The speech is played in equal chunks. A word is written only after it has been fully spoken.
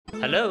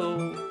Hello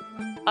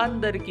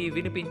అందరికీ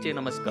వినిపించే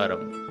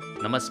నమస్కారం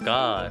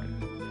namaskar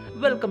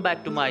welcome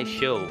back to my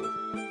show.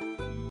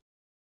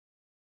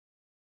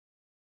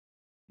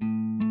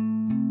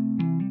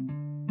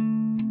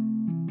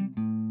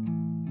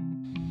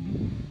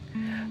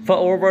 For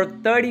over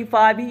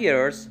 35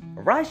 years,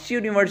 Rush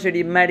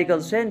University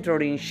Medical Center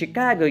in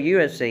Chicago,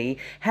 USA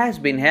has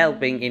been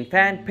helping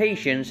infant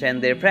patients and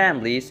their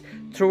families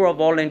through a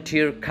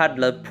volunteer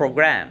cuddler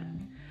program.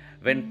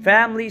 When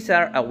families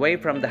are away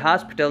from the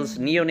hospital's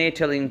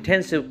neonatal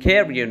intensive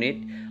care unit,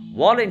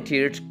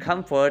 volunteers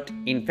comfort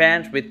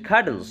infants with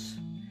cuddles.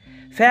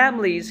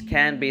 Families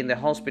can be in the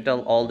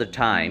hospital all the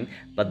time,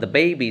 but the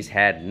babies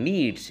had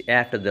needs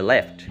after they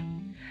left.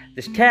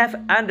 The staff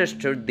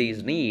understood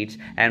these needs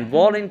and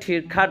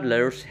volunteer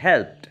cuddlers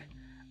helped.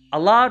 A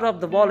lot of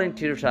the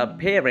volunteers are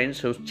parents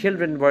whose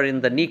children were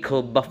in the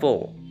NICU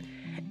before.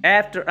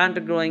 After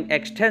undergoing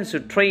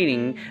extensive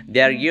training,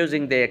 they are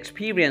using their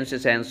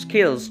experiences and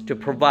skills to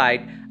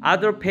provide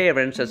other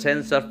parents a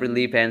sense of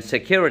relief and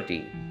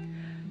security.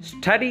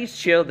 Studies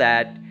show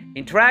that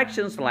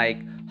interactions like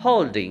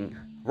holding,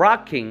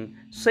 rocking,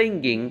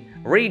 singing,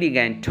 reading,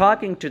 and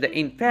talking to the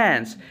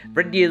infants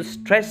reduce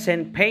stress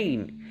and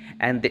pain,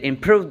 and they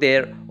improve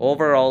their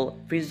overall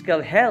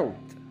physical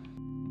health.